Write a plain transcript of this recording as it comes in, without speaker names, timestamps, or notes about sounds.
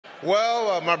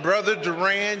Well, my brother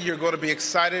Duran, you're going to be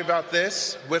excited about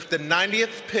this. With the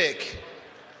 90th pick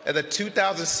of the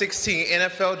 2016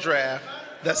 NFL Draft,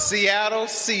 the Seattle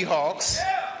Seahawks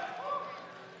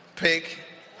pick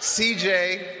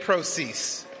CJ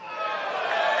Prosise,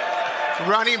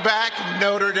 running back,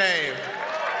 Notre Dame.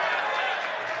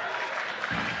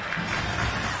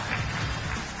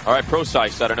 All right,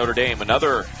 Prosise out of Notre Dame,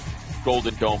 another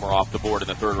Golden Domer off the board in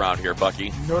the third round here,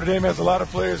 Bucky. Notre Dame has a lot of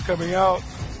players coming out.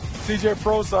 CJ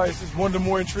Prosise is one of the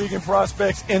more intriguing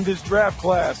prospects in this draft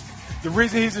class. The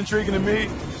reason he's intriguing to me,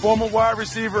 former wide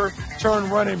receiver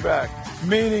turned running back,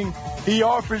 meaning he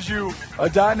offers you a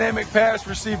dynamic pass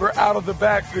receiver out of the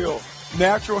backfield,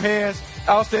 natural hands,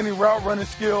 outstanding route running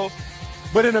skills,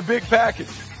 but in a big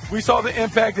package. We saw the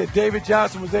impact that David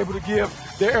Johnson was able to give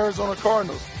the Arizona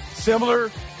Cardinals. Similar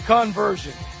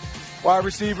conversion. Wide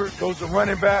receiver goes to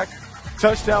running back,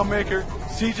 touchdown maker.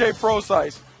 CJ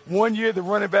Prosise, 1 year the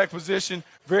running back position,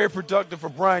 very productive for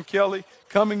Brian Kelly,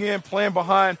 coming in, playing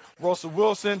behind Russell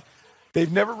Wilson.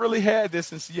 They've never really had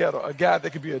this in Seattle, a guy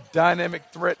that could be a dynamic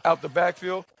threat out the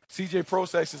backfield. CJ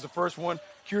Prosise is the first one.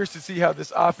 Curious to see how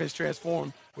this offense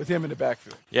transformed with him in the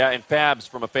backfield. Yeah, and Fabs,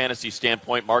 from a fantasy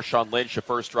standpoint, Marshawn Lynch, a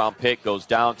first-round pick, goes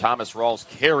down. Thomas Rawls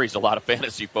carries a lot of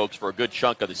fantasy folks for a good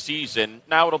chunk of the season.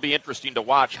 Now it'll be interesting to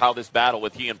watch how this battle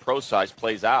with he and Prosise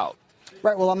plays out.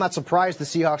 Right, well, I'm not surprised the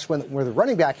Seahawks went with the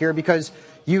running back here because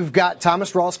you've got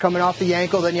Thomas Rawls coming off the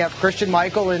ankle, then you have Christian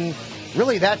Michael, and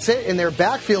really that's it in their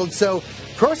backfield. So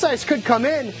Prosise could come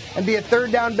in and be a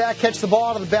third down back, catch the ball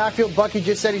out of the backfield. Bucky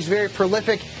just said he's very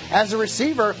prolific as a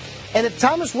receiver. And if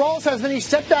Thomas Rawls has any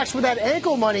setbacks with that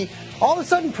ankle money, all of a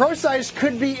sudden Prosise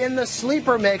could be in the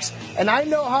sleeper mix. And I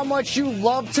know how much you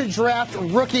love to draft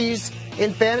rookies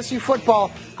in fantasy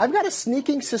football. I've got a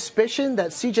sneaking suspicion that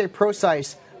CJ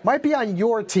Prosise might be on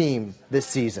your team this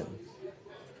season.